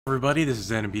Everybody, this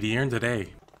is N.M.P.D here, and today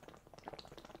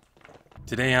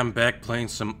I'm back playing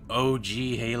some OG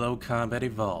Halo Combat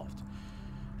Evolved.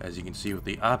 As you can see with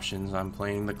the options, I'm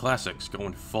playing the classics,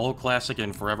 going full classic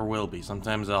and forever will be.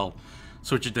 Sometimes I'll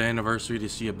switch it to anniversary to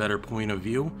see a better point of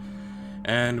view,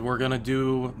 and we're gonna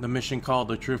do the mission called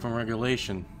the Truth and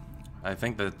Regulation. I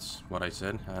think that's what I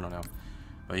said, I don't know.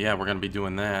 But yeah, we're gonna be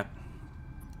doing that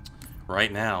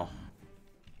right now.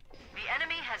 The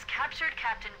enemy has captured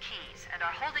Captain Keyes and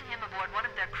are holding him aboard one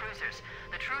of their cruisers,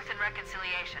 the Truth and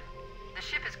Reconciliation. The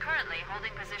ship is currently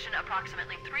holding position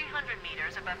approximately 300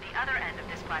 meters above the other end of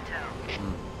this plateau.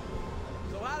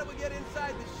 So how do we get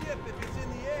inside the ship if it's in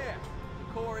the air?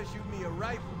 The Corps issued me a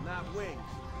rifle, not wings.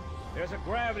 There's a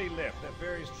gravity lift that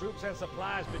ferries troops and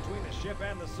supplies between the ship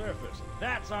and the surface.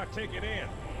 That's our ticket in.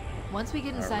 Once we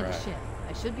get inside the ship,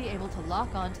 I should be able to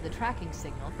lock on to the tracking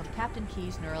signal from Captain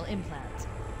Keyes' neural implants.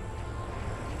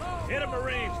 Hit 'em,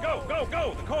 Marines! Go, go,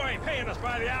 go! The Corps ain't paying us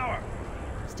by the hour!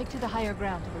 Stick to the higher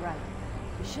ground to the right.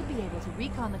 We should be able to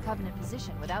recon the Covenant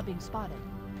position without being spotted.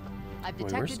 I've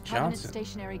detected Covenant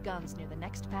stationary guns near the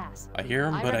next pass. I hear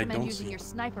him, but I don't see him. I recommend using your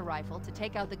sniper rifle to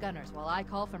take out the gunners while I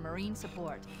call for Marine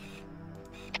support.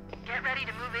 Get ready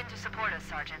to move in to support us,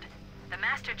 Sergeant. The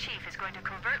Master Chief is going to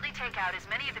covertly take out as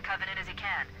many of the Covenant as he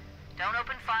can. Don't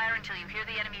open fire until you hear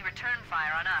the enemy return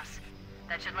fire on us.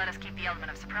 That should let us keep the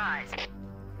element of surprise. Alright.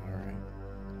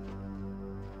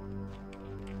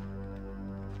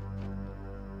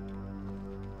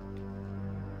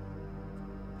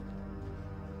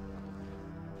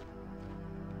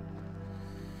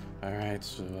 Alright,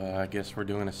 so I guess we're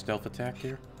doing a stealth attack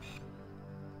here.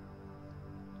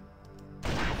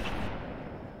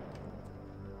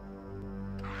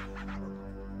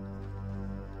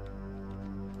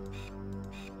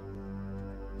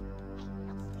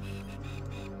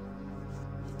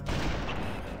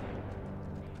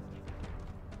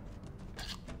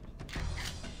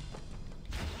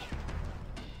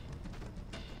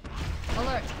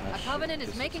 Alert! A Covenant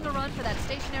is making a run for that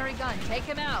stationary gun. Take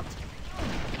him out!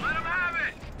 Let 'em have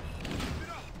it!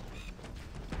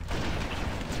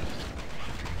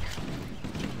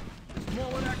 There's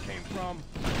more where that came from.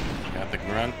 Got the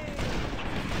grunt.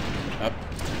 Up.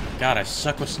 God, I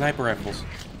suck with sniper rifles.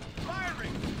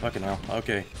 Firing! Fucking hell.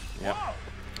 Okay. Yep.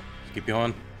 Let's keep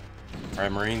going.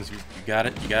 Alright, Marines, you got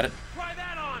it. You got it. Try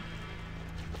that on!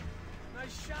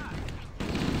 Nice shot.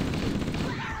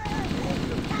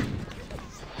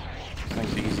 This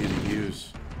thing's easy to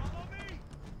use. Follow me.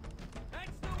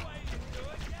 That's the way you do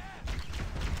it,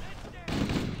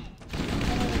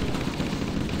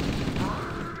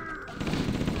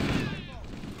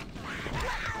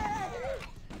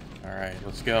 yeah. Alright,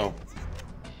 let's go.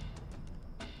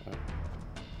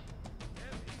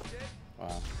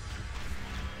 Wow.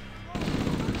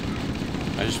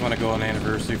 I just want to go on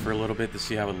anniversary for a little bit to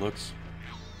see how it looks.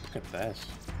 Look at this.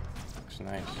 Looks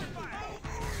nice.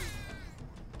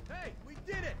 Hey, we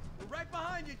did it. We're right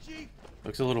behind you, Chief.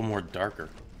 Looks a little more darker.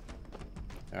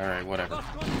 Alright, whatever.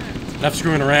 Enough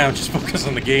screwing around, just focus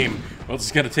on the game. Well,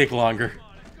 it's gonna take longer.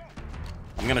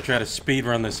 I'm gonna try to speed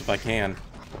run this if I can.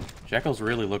 Jackals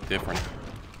really look different.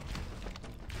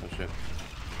 Oh shit.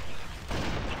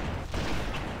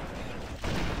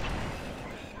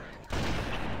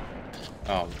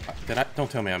 Oh, did I?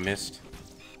 Don't tell me I missed.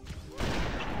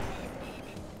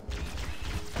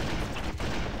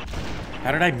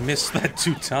 How did I miss that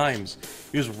 2 times?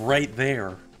 He was right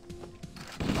there.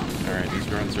 Alright, these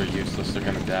grunts are useless. They're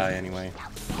gonna die anyway.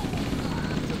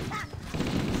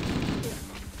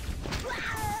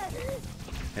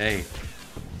 Hey,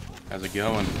 how's it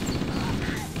going?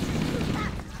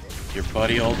 Your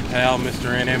buddy old pal,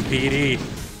 Mr. N.M.P.D.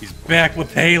 He's back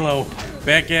with Halo.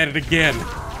 Back at it again.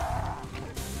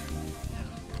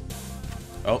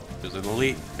 Oh, there's an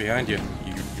elite behind you,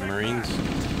 you Marines.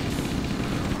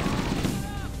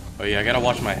 Oh yeah, I gotta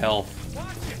watch my health.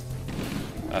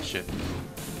 Ah, shit.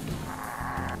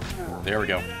 There we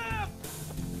go.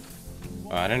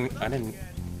 Oh, I didn't.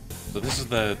 So this is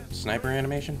the sniper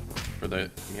animation for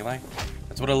the melee?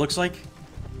 That's what it looks like?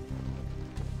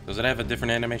 Does it have a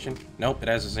different animation? Nope, it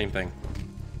has the same thing.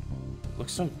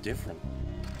 Looks so different.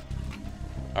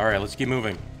 Alright, let's keep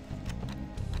moving.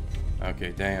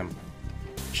 Okay, damn.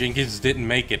 Jenkins didn't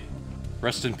make it.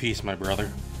 Rest in peace, my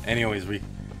brother. Anyways, we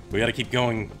gotta keep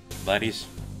going, laddies.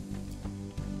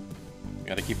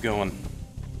 Gotta keep going.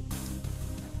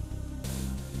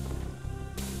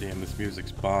 Damn, this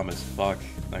music's bomb as fuck.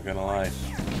 Not gonna lie.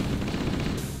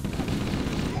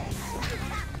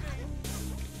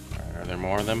 Alright, are there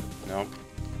more of them? Nope.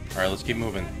 Alright, let's keep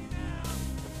moving.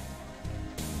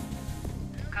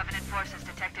 Covenant forces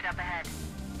detected up ahead.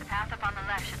 The path up on the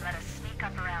left should let us sneak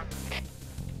pickup around.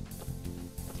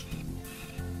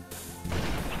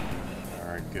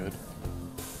 Alright, good.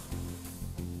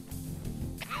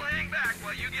 We'll hang back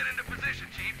while you get into position,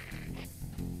 Chief.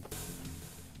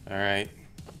 Alright.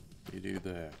 You do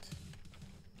that.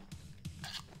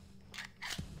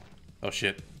 Oh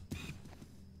shit.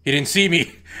 He didn't see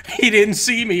me! He didn't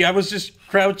see me! I was just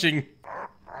crouching!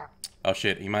 Oh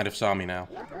shit, he might have saw me now.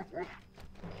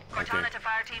 Cortana to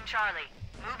Fire Team Charlie.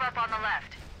 Move up on the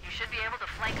left. You should be able to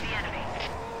flank the enemy.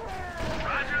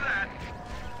 Roger that.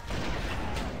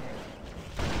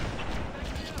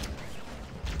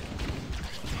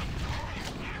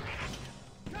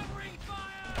 Covering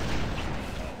fire!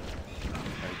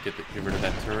 Alright, get rid of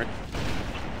that turret.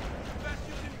 Best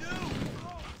you can do.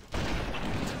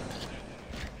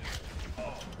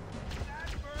 That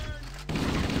burn.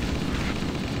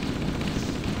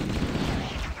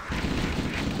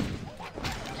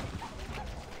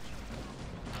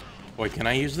 Wait, can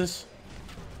I use this?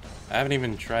 I haven't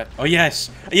even tried. Oh, yes!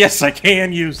 Yes, I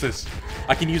can use this!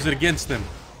 I can use it against them.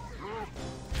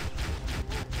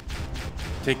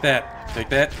 Take that. Take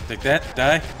that. Take that.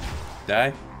 Die.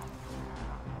 Die.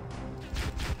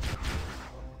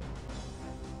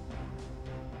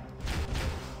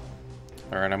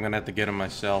 Alright, I'm gonna have to get him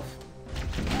myself.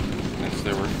 Since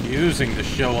they're refusing to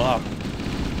show up.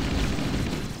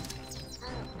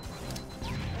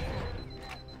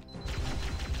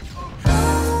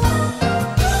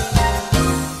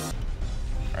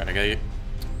 Alright, I got you.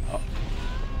 Oh.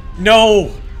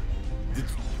 No!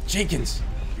 Jenkins!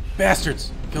 You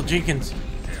bastards! Kill Jenkins!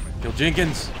 Kill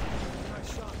Jenkins!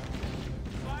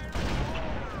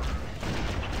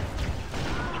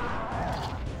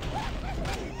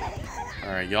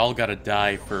 Alright, y'all gotta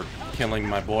die for killing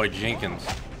my boy Jenkins.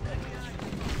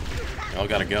 Y'all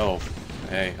gotta go.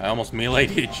 Hey, I almost melee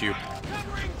hit you.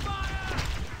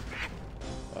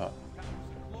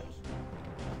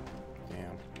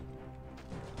 Damn.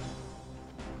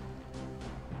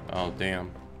 Oh, damn.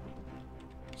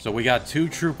 So we got 2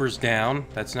 troopers down.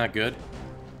 That's not good.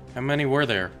 How many were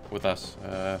there with us?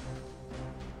 I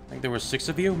think there were 6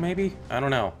 of you, maybe? I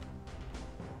don't know.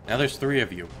 Now there's 3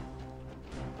 of you.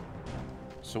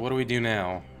 So what do we do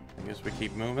now? I guess we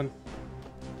keep moving.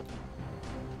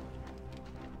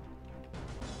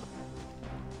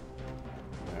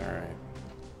 Alright.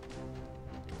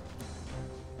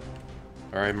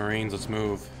 Alright, Marines, let's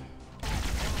move.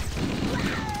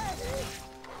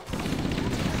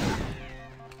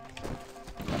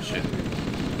 Oh, shit.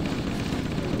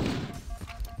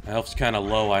 My health's kind of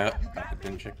low. I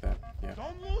didn't check that. Yeah.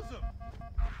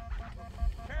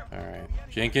 Alright.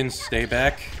 Jenkins, stay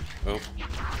back. Oh.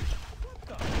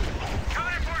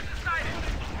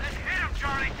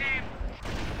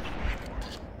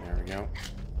 There we go.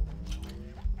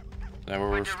 Is that where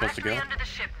we're supposed to go? Under the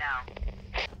ship now.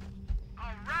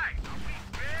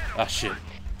 Ah, shit.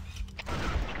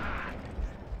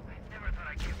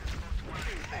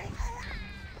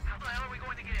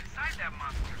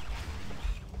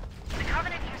 The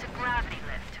Covenant use a gravity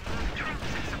lift to move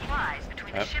troops and supplies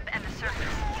between the ship and the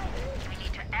surface. We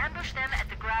need to ambush them at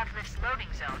the grav lift's loading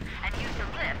zone and use the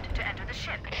lift to enter the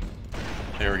ship.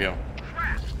 There we go.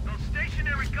 Crap! Those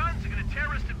stationary guns are gonna tear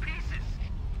us to pieces.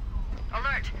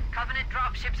 Alert! Covenant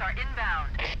dropships are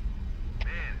inbound.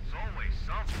 Man, it's always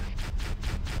something.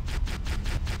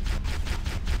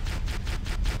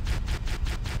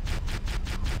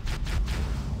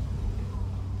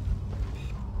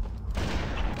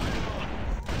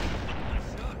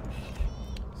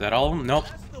 Is that all of them? Nope.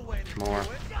 More.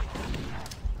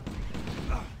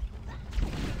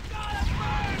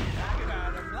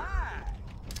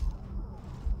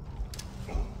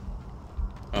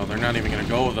 Oh, they're not even gonna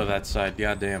go to that side.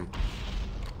 Goddamn.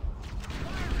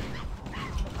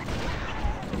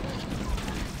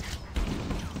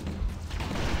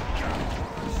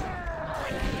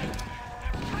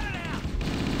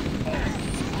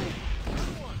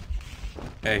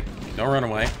 Hey, don't run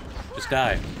away. Just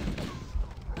die.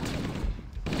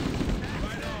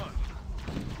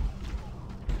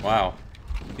 Wow.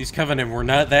 These Covenant were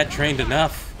not that trained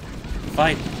enough.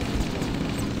 Fight.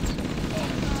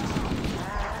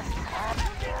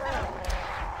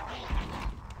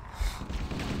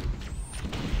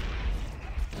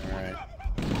 Alright.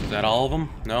 Is that all of them?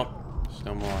 Nope.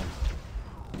 Still more.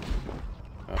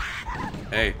 Oh.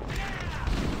 Hey.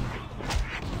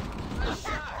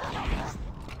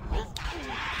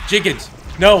 Jenkins!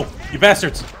 No! You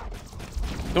bastards!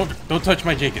 Don't touch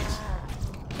my Jenkins.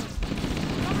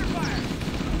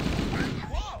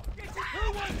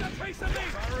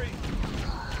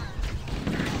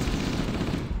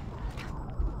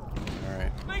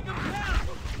 Make him down!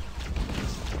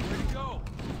 Where'd he go?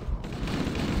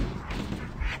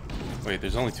 Wait,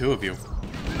 there's only 2 of you.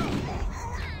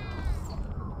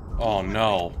 Oh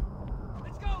no.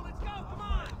 Let's go, come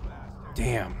on!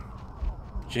 Damn.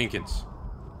 Jenkins.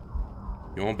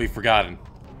 You won't be forgotten.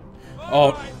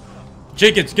 Oh.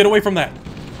 Jenkins, get away from that.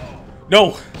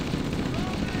 No.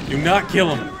 Do not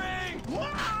kill him.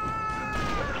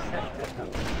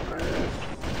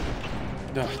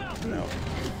 No.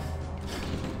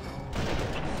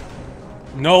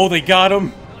 No, they got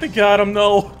him. They got him.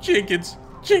 No. Jenkins.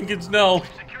 Jenkins, no.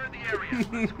 Secure the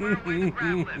area. Square away the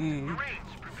ground lift. Marines,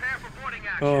 prepare for boarding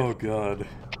action. Oh, God.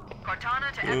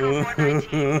 Cortana to Echo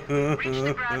 419. Reach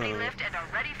the gravity lift and are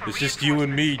ready for It's just you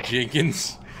and me,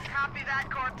 Jenkins. Copy that,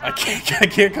 Cortana. I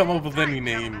can't come up with any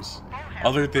names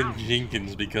other than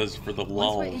Jenkins because for the Once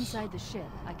lulls. we're inside the ship,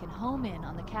 I can home in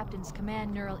on the captain's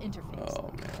command neural interface.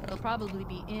 Oh, man. They'll probably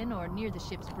be in or near the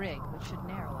ship's brig, which should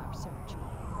narrow our search.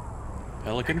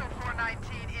 Pelican? Echo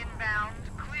 419 inbound.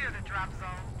 Clear the drop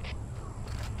zone.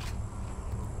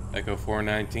 Echo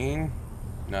 419.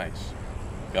 Nice.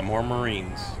 Got more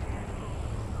Marines.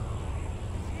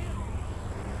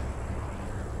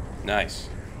 Nice.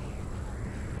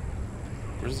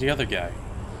 Where's the other guy?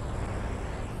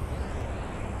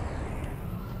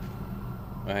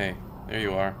 Oh, hey, there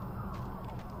you are.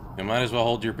 You might as well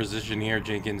hold your position here,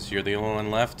 Jenkins. You're the only one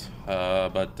left.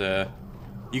 But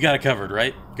you got it covered,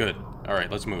 right? Good. All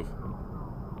right, let's move.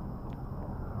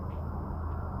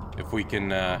 If we can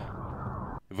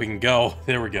go.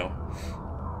 There we go.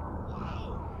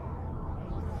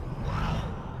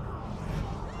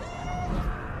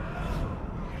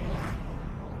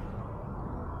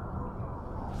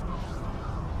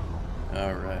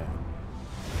 All right.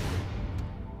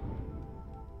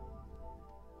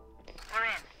 We're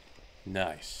in.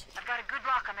 Nice. I've got a good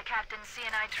lock on the captain's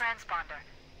CNI transponder.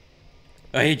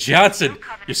 Hey, Johnson,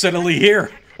 you're suddenly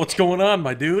here. What's going on,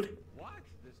 my dude? What?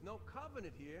 There's no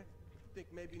covenant here. Think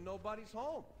maybe nobody's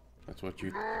home. That's what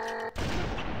you... Nice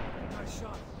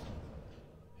shot.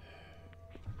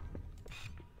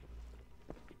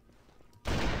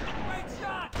 Great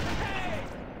shot! Hey!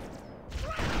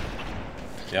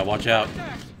 Yeah, watch out.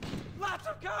 Contact! Lots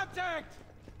of contact!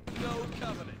 No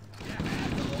covenant.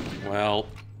 Well,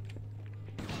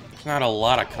 there's not a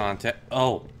lot of contact.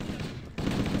 Oh.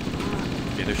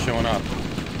 Okay, they're showing up.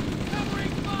 Covering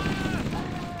fire!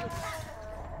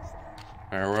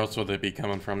 Alright, where else will they be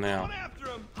coming from now? Going after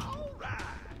him! All right!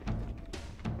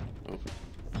 Oh.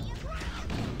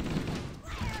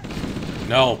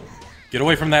 No! Get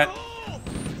away from that!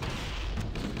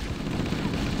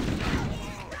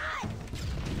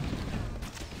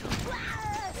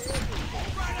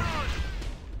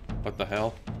 What the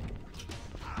hell?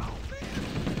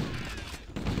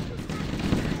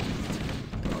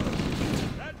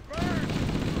 That burned!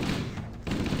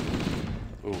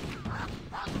 Ooh.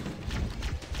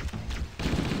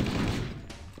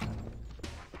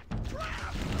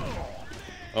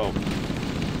 Oh.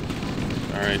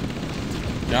 Alright.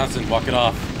 Johnson, walk it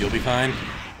off. You'll be fine.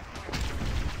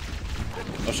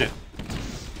 Oh shit.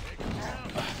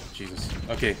 Ah, Jesus.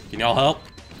 Okay, can y'all help?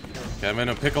 Okay, I'm in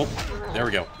a pickle. There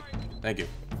we go. Thank you.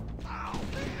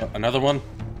 Another one?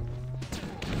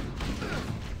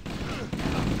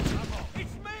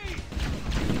 It's me!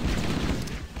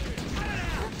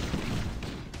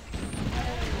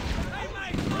 Hey,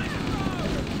 mate,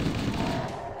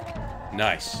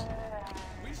 Nice.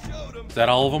 we showed him. Is that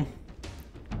all of them?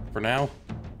 For now?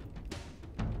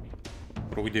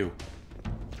 What do we do?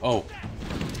 Oh.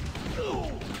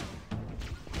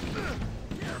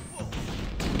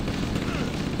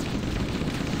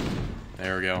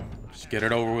 There we go. Just get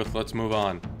it over with. Let's move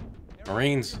on.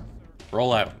 Marines,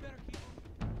 roll out.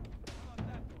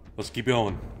 Let's keep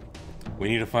going. We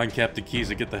need to find Captain Keyes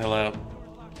and get the hell out.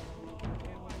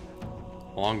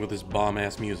 Along with this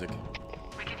bomb-ass music.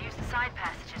 We could use the side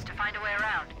passages to find a way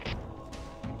around.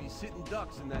 We'd be sitting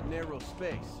ducks in that narrow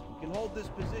space. We can hold this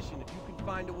position if you can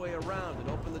find a way around and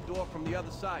open the door from the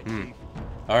other side, Chief.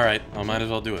 Alright, I might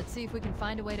as well do it. Let's see if we can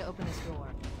find a way to open this door.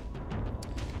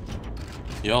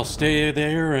 Y'all stay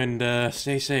there and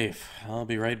stay safe. I'll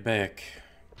be right back.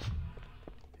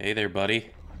 Hey there,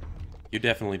 buddy. You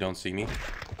definitely don't see me.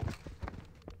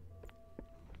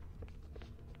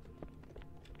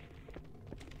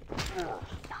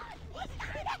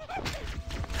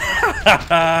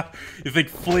 You think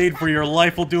fleeing for your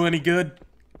life will do any good?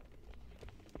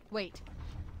 Wait,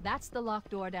 that's the locked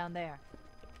door down there.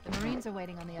 The Marines are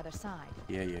waiting on the other side.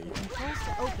 Yeah. The controls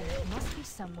to open it must be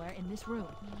somewhere in this room.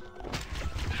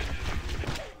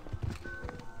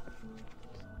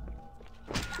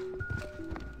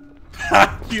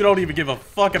 Ha! You don't even give a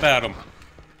fuck about them.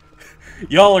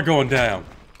 Y'all are going down.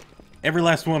 Every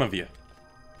last one of you.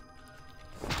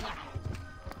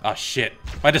 Oh shit.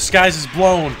 My disguise is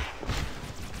blown.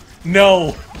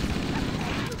 No.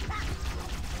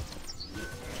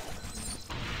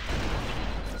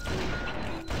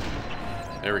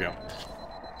 There we go.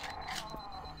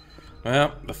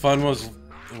 Well,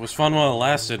 it was fun while it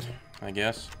lasted, I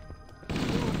guess.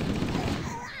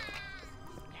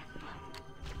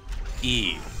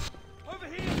 E.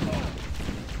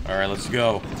 Alright, let's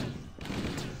go.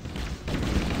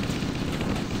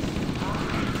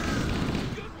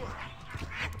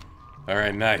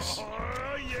 Alright, nice.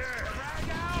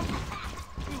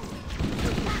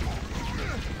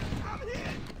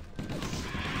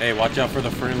 Hey, watch out for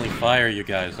the friendly fire, you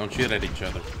guys. Don't shoot at each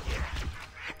other.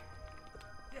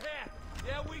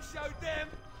 Yeah, we showed them.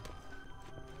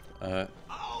 All right.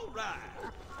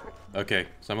 Okay,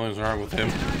 something's wrong with him.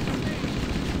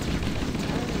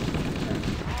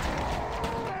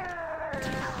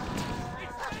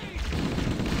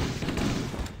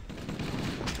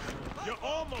 You're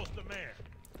almost a man.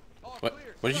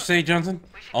 What did you say, Johnson?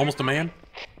 Almost a man?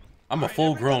 I'm a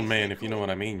full-grown man, if you know what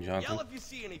I mean, Johnson. Yell if you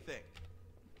see anything.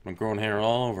 I'm growing hair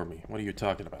all over me. What are you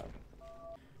talking about?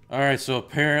 Alright, so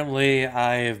apparently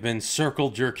I have been circle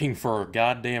jerking for a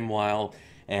goddamn while,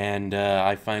 and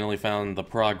I finally found the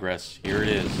progress. Here it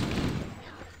is.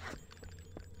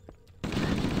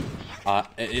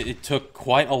 It took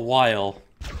quite a while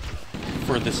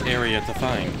for this area to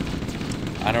find.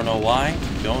 I don't know why,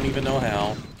 don't even know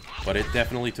how, but it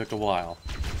definitely took a while.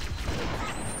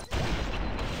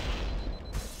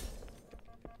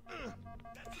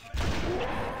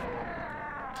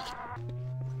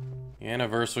 The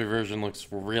anniversary version looks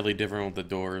really different with the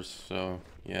doors, so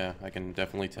yeah, I can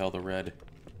definitely tell the red.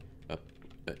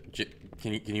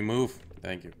 Can you move?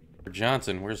 Thank you.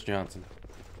 Johnson, where's Johnson?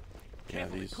 Yeah,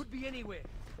 these. Could be anywhere.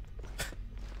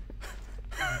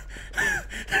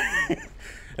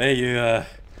 Hey, you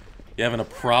having a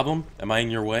problem? Am I in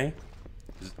your way?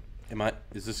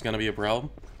 Is this gonna be a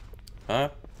problem? Huh?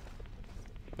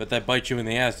 Bet that bite you in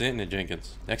the ass, didn't it,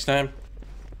 Jenkins? Next time,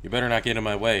 you better not get in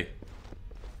my way,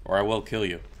 or I will kill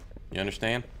you. You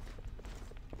understand?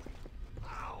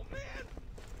 Oh man.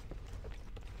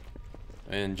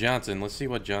 And Johnson, let's see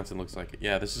what Johnson looks like.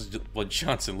 Yeah, this is what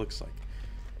Johnson looks like.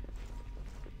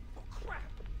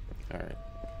 Alright.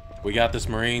 We got this,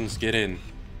 Marines. Get in.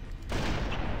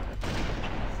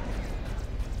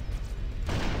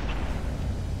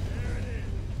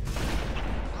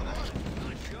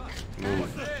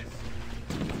 Move.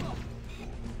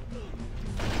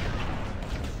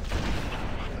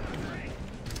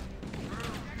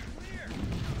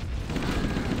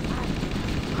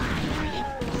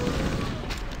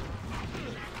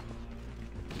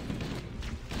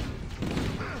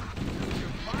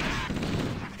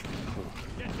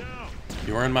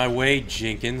 You're in my way,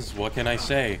 Jenkins. What can I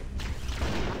say?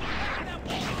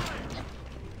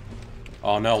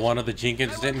 Oh no, one of the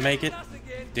Jenkins didn't make it?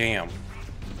 Damn.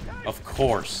 Of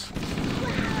course.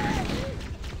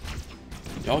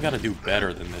 Y'all gotta do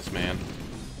better than this, man.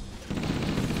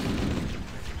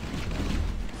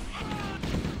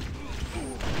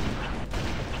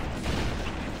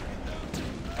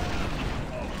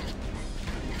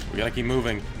 We gotta keep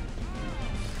moving.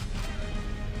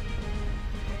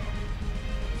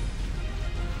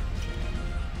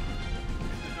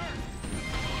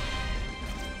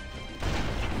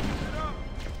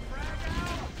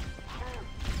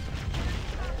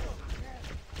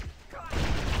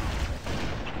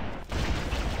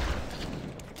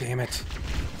 Damn it.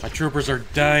 My troopers are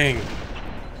dying.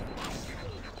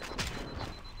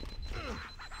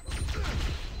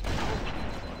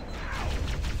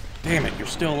 Damn it, you're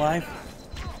still alive?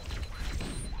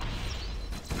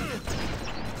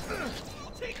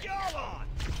 I'll take y'all on.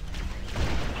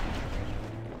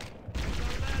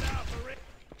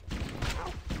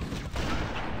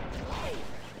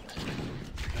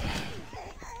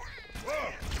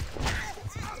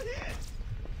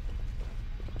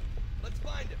 Let's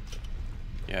find him.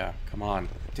 Yeah, come on.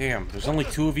 Damn, there's only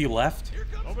 2 of you left?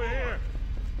 Over here.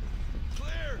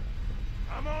 Clear.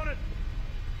 I'm on it.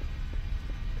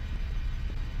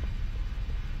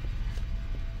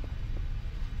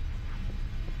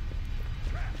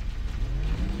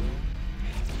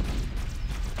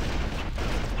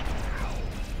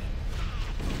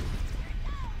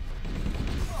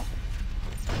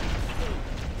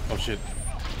 Oh shit.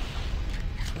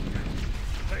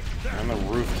 On the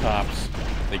rooftops.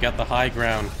 They got the high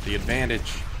ground, the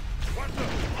advantage.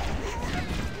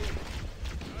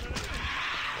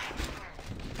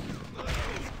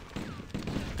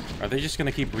 Are they just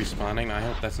gonna keep respawning? I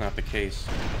hope that's not the case.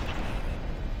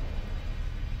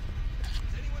 Does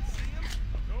anyone see him?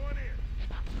 Going in.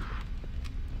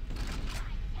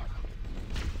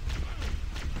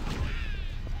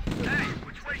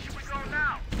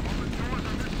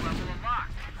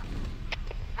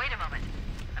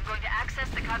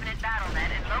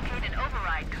 BattleNet and locate an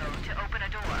override code to open a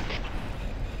door.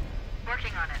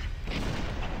 Working on it.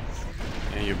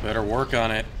 Yeah, you better work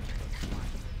on it.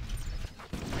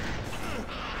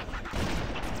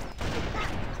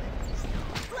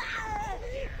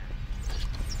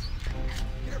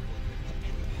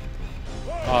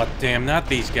 Oh, damn, not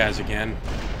these guys again.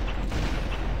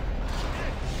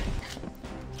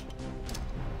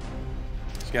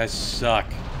 These guys suck.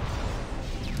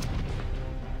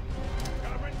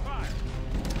 Covering fire.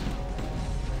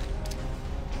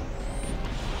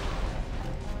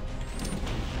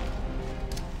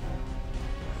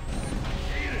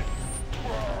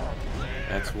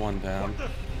 That's one down.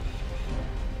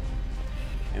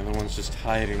 The other one's just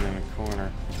hiding in a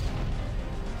corner.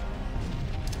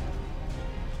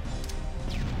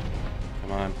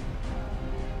 Come on.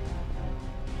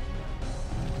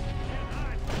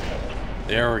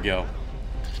 There we go.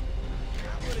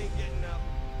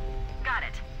 Got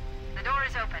it. The door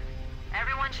is open.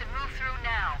 Everyone should move through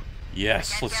now.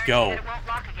 Yes, let's go.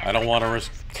 I don't want to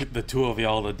risk the two of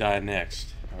y'all to die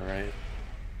next. Alright?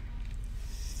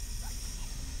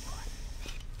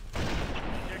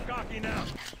 Get cocky now.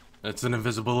 That's an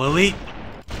invisible elite.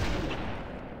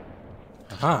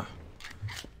 Uh-huh.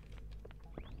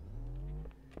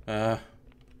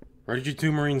 Where did you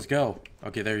two Marines go?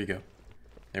 Okay, there you go.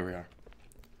 There we are.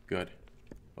 Good.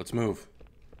 Let's move.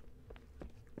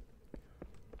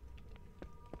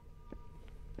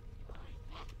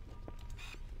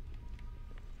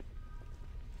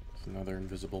 There's another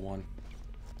invisible one.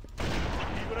 Keep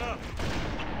it up.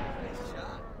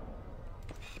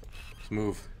 Let's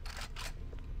move.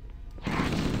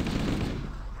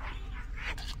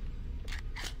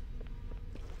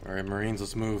 Alright, Marines,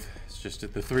 let's move. It's just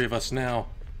the three of us now.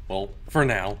 Well, for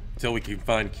now, until we can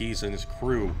find Keys and his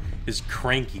crew. His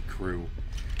cranky crew.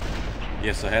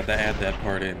 Yes, I had to add that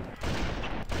part in.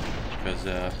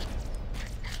 Because,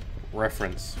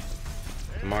 reference.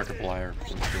 The Markiplier.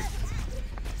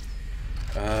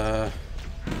 Yeah,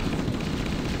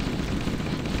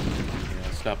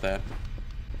 stop that.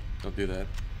 Don't do that.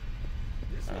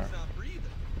 This one's not breathing.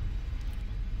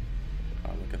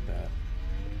 Oh, look at that.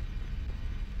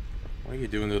 What are you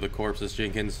doing to the corpses,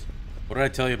 Jenkins? What did I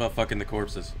tell you about fucking the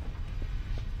corpses?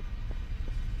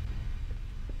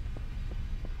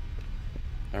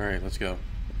 Alright, let's go.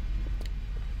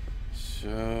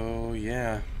 So,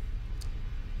 yeah.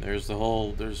 There's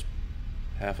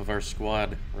half of our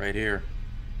squad right here.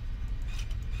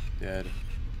 Dead.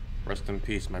 Rest in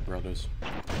peace, my brothers.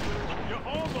 You're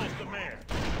almost a man.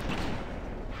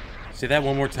 Say that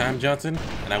one more time, Johnson,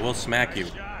 and I will smack you.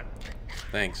 Shot.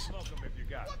 Thanks. Smoke 'em if you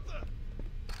got it.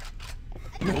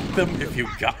 Milk them if you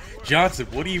got... Johnson,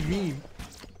 what do you mean?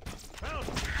 Pound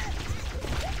 'em.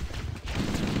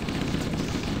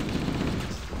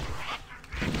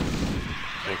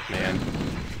 Look, man.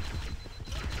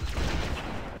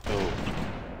 Oh.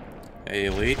 Hey,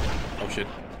 elite. Oh, shit.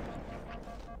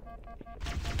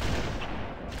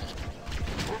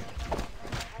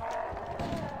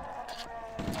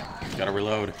 Gotta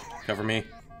reload. Cover me.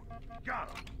 Got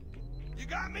him. You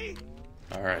got me?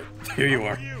 Alright, here you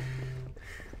are. You.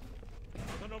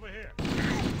 Nothing over here.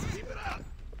 Keep it up.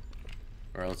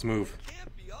 Alright, let's move.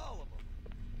 Can't be all of them.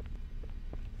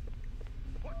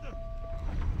 What the?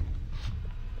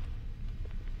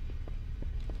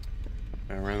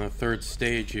 Alright, we're on the third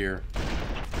stage here.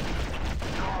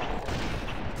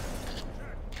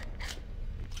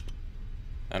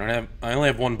 I only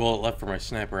have one bullet left for my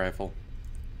sniper rifle.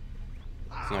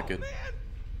 It's not good. Man.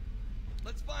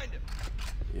 Let's find him.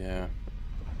 Yeah.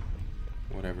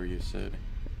 Whatever you said.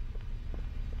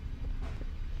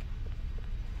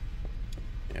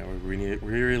 Yeah, we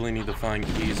really need to find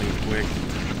Keys and quick.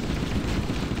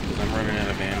 Because I'm running out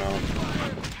of ammo.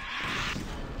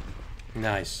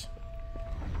 Nice.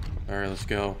 Alright, let's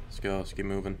go. Let's go. Let's get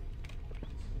moving.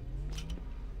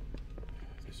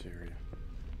 This area.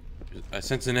 I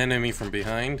sense an enemy from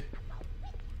behind.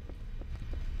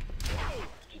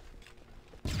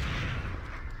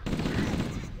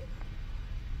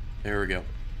 There we go.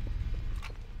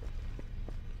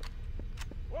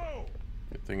 Whoa!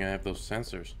 Good thing I have those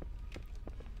sensors.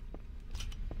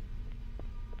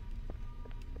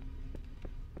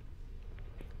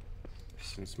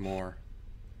 Sense more.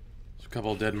 There's a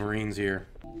couple of dead Marines here.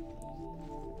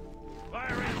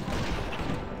 Fire in.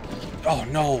 Oh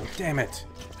no! Damn it!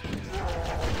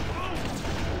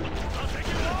 I'll take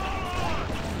you all on.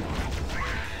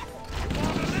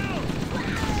 On the hill.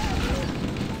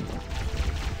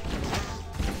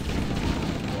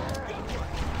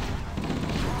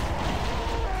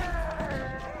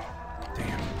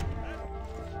 Damn.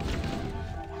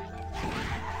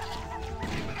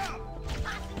 Keep it up.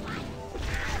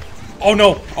 Oh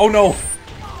no! Oh no!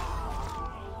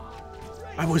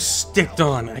 I was sticked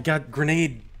on. I got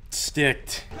grenade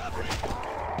sticked.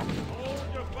 Hold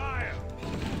your fire.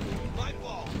 My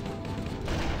fault.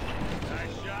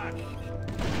 Nice shot.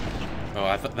 Oh,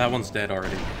 I thought that one's dead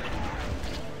already.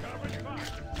 Covering fire.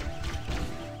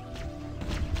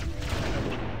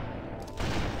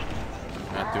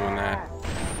 Not doing that.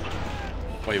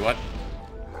 Wait, what?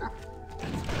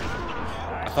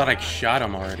 I thought I shot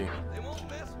him already.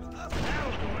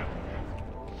 That'll do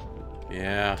it.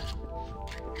 Yeah.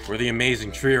 We're the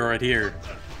amazing trio right here.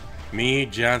 Me,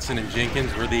 Johnson, and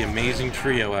Jenkins, we're the amazing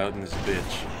trio out in this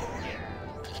bitch.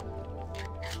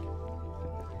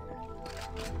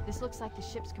 This looks like the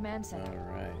ship's command center.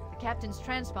 Alright. The captain's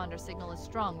transponder signal is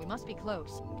strong. We must be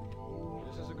close.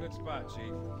 This is a good spot,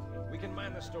 Chief. We can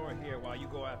mine the store here while you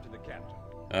go after the captain.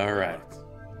 Alright.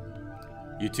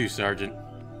 You too, Sergeant.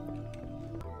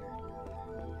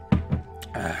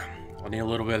 I need a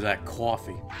little bit of that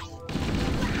coffee.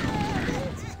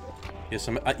 Yes,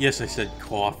 I said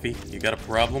coffee. You got a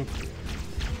problem?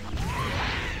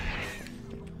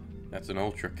 That's an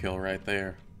ultra kill right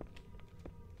there.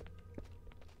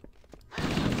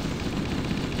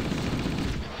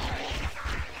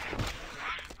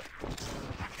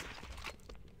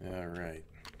 Alright.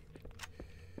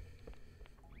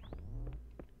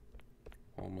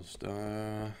 Almost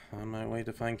on my way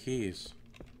to find keys.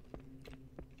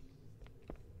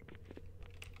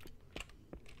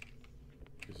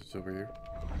 It's over here.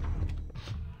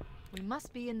 We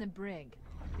must be in the brig.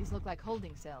 These look like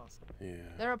holding cells. Yeah.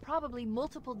 There are probably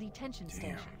multiple detention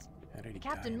stations. How did he The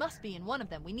captain die? must be in one of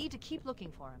them. We need to keep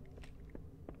looking for him.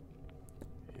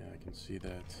 Yeah, I can see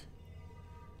that.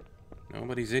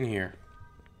 Nobody's in here.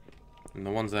 And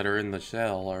the ones that are in the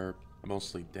cell are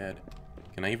mostly dead.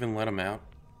 Can I even let them out?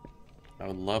 I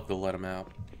would love to let them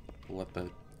out. Let the...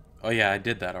 Oh yeah, I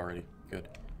did that already. Good.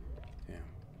 Yeah.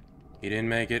 He didn't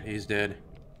make it. He's dead.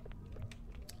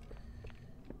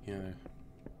 Yeah.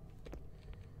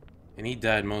 And he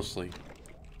died mostly.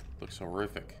 Looks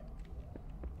horrific.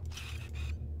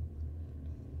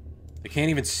 They can't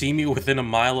even see me within a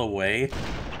mile away.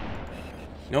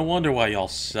 No wonder why y'all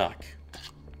suck.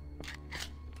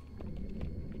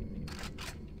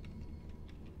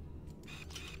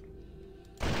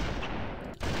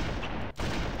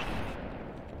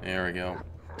 There we go.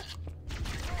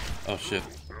 Oh shit.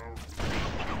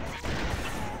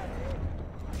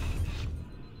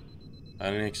 I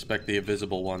didn't expect the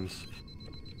invisible ones.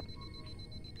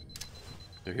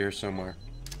 They're here somewhere.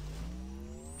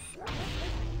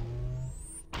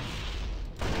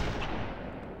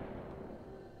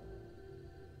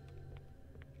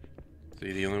 Is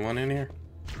he the only one in here?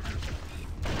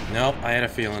 Nope, I had a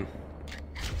feeling.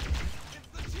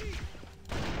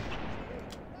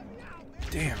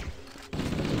 Damn.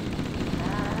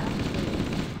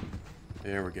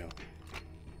 There we go.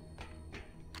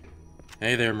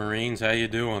 Hey there, Marines. How you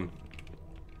doing?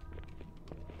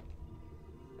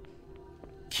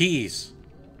 Keys.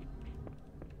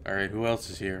 Alright, who else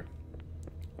is here?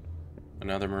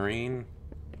 Another Marine?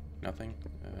 Nothing?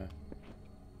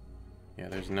 Yeah,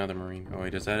 there's another Marine. Oh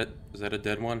wait, is that it? Is that a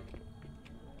dead one?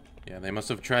 Yeah, they must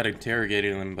have tried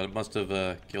interrogating them, but must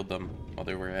have killed them while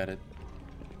they were at it.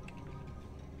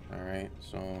 Alright,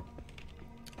 so...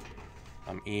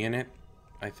 I'm E-ing it,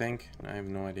 I think. I have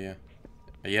no idea.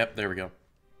 Yep, there we go.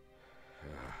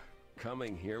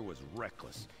 Coming here was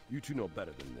reckless. You two know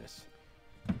better than this.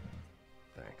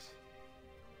 Thanks.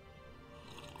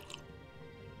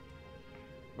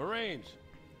 Marines,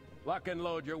 lock and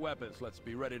load your weapons. Let's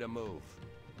be ready to move.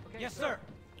 Okay, yes, sir.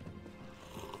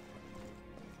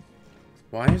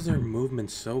 Why is their movement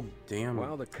so damn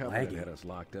While the Covenant laggy? had us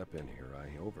locked up in here,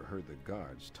 I overheard the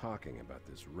guards talking about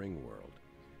this ring world.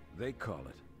 They call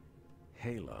it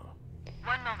Halo.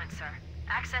 One moment, sir.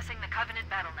 Accessing the Covenant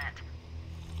BattleNet.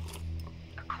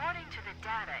 According to the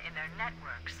data in their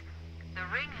networks, the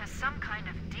ring has some kind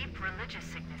of deep religious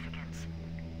significance.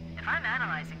 If I'm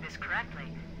analyzing this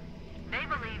correctly, they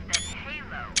believe that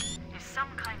Halo is some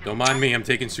kind of... Don't mind me, I'm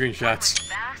taking screenshots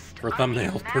vast, for thumbnail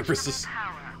unimaginable purposes.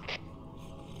 power.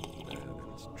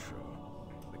 That's true.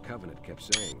 The Covenant kept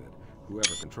saying that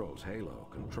whoever controls Halo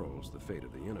controls the fate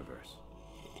of the universe.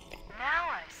 Now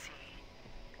I see.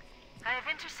 I have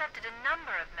intercepted a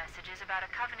number of messages about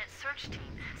a Covenant search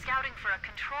team scouting for a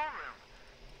control room.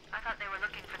 I thought they were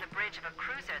looking for the bridge of a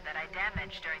cruiser that I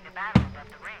damaged during the battle above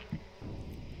the ring.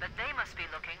 But they must be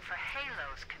looking for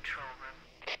Halo's control room.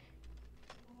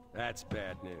 That's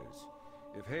bad news.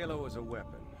 If Halo is a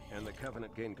weapon, and the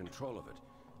Covenant gain control of it,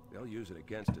 they'll use it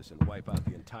against us and wipe out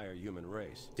the entire human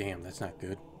race. Damn, that's not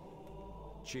good.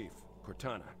 Chief,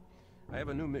 Cortana, I have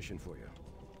a new mission for you.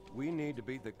 We need to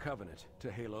beat the Covenant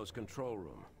to Halo's control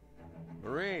room.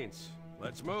 Marines,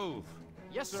 let's move.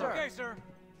 Yes, sir. Okay, sir.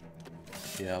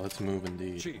 Yeah, let's move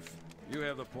indeed. Chief, you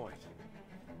have the point.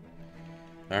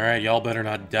 Alright, y'all better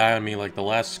not die on me like the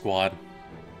last squad.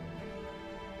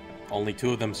 Only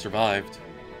 2 of them survived.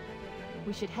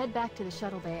 We should head back to the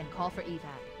shuttle bay and call for evac.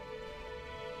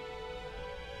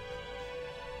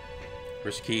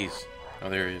 Where's Keys? Oh,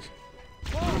 there he is.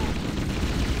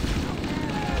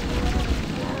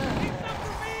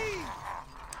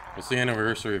 What's the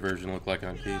anniversary version look like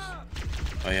on Keys?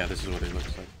 Oh yeah, this is what it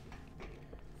looks like.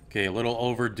 Okay, a little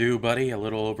overdue, buddy. A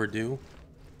little overdue.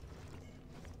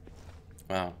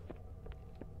 Wow.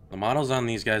 The models on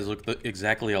these guys look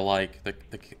exactly alike.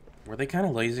 Were they kind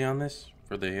of lazy on this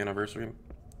for the anniversary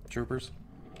troopers?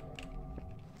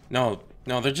 No,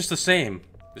 they're just the same.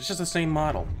 It's just the same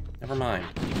model. Never mind.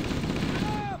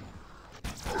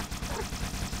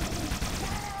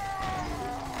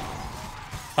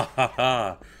 Ha ha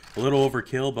ha. A little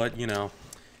overkill, but you know,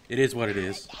 it is what it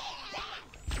is.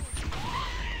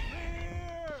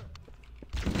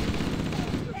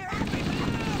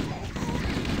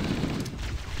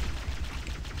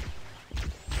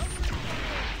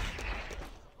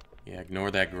 Yeah,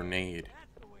 ignore that grenade.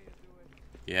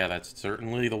 Yeah, that's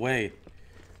certainly the way.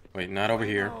 Wait, not over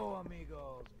here.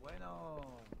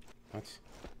 What?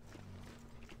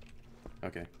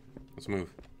 Okay, let's move.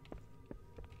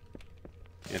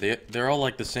 Yeah, they're all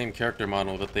like the same character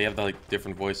model, but they have like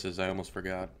different voices. I almost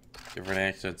forgot. Different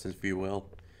accents, if you will.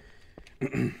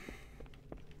 Let's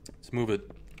move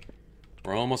it.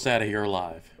 We're almost out of here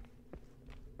alive.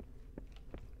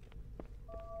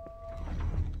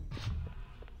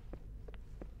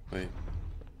 Wait.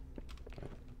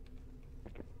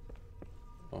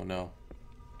 Oh no.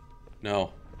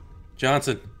 No.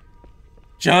 Johnson!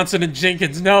 Johnson and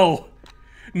Jenkins, no!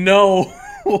 No!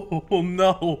 Oh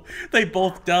no! They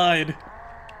both died!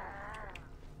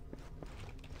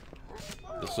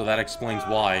 So that explains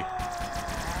why.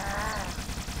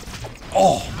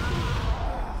 Oh!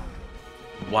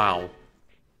 Wow.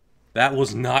 That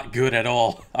was not good at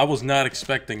all. I was not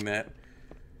expecting that.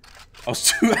 I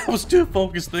was too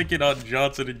focused thinking on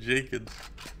Johnson and Jenkins.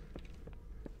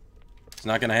 It's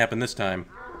not gonna happen this time.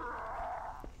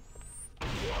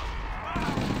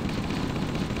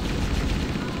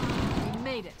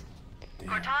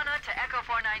 Cortana to Echo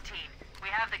 419. We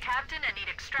have the captain and need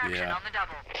extraction on the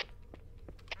double.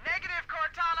 Negative,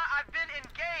 Cortana. I've been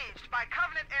engaged by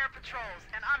Covenant air patrols,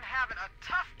 and I'm having a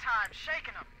tough time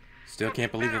shaking them. Still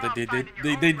can't believe that they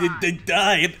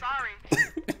died. Sorry.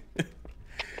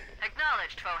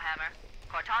 Acknowledged, Foehammer.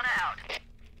 Cortana out.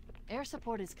 Air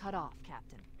support is cut off,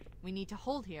 Captain. We need to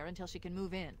hold here until she can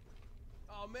move in.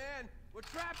 Oh man, we're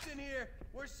trapped in here.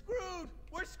 We're screwed.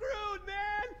 We're screwed,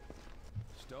 man.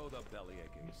 Stow the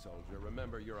belly-aching, soldier.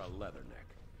 Remember, you're a leatherneck.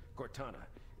 Cortana,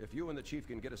 if you and the chief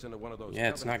can get us into one of those... Yeah,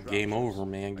 it's not game over,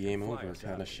 man. Game over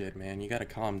kind of shit, man. You gotta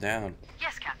calm down.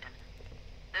 Yes, Captain.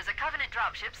 There's a Covenant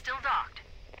dropship still docked.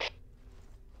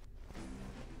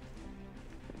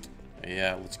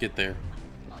 Yeah, let's get there.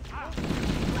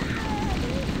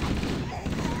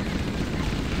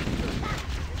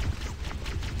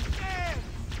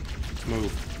 Let's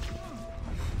move.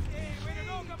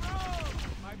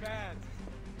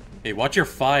 Hey, watch your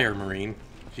fire, Marine.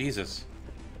 Jesus.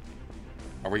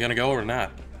 Are we gonna go or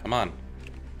not? Come on.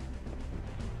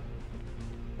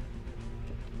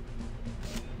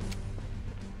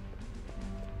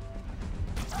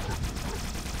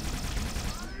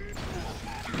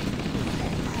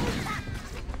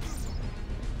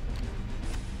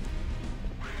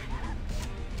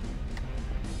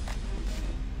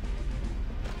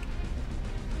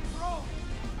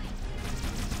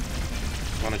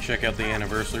 Want to check out the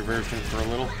anniversary version for a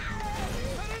little?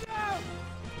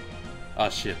 Oh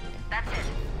shit. That's it.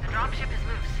 The dropship is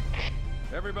loose.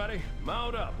 Everybody,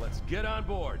 mount up. Let's get on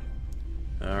board.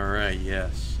 Alright,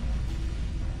 yes.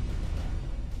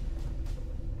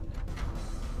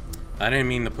 I didn't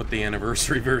mean to put the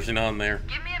anniversary version on there.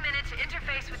 Give me a minute to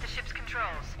interface with the ship's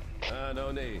controls.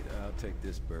 No need. I'll take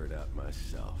this bird out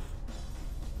myself.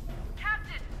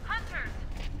 Captain, hunters!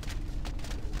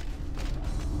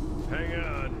 Hang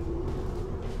on.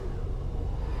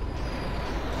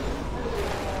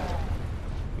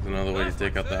 There's another way to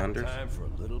take out the hunters. Time for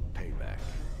a little payback.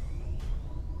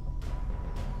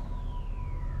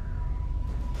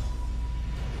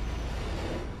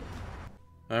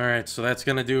 Alright, so that's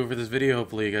gonna do it for this video.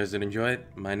 Hopefully you guys did enjoy it.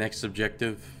 My next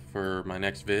objective for my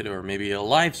next vid, or maybe a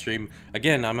live stream,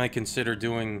 again, I might consider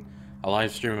doing a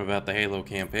live stream about the Halo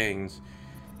campaigns,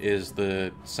 is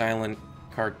the silent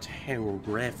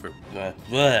cartographer.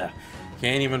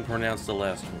 Can't even pronounce the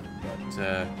last one.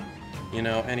 But, you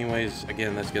know, anyways,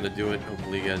 again, that's gonna do it.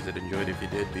 Hopefully you guys did enjoy it. If you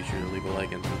did, be sure to leave a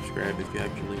like and subscribe if you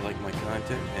actually like my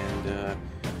content. And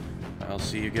I'll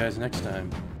see you guys next time.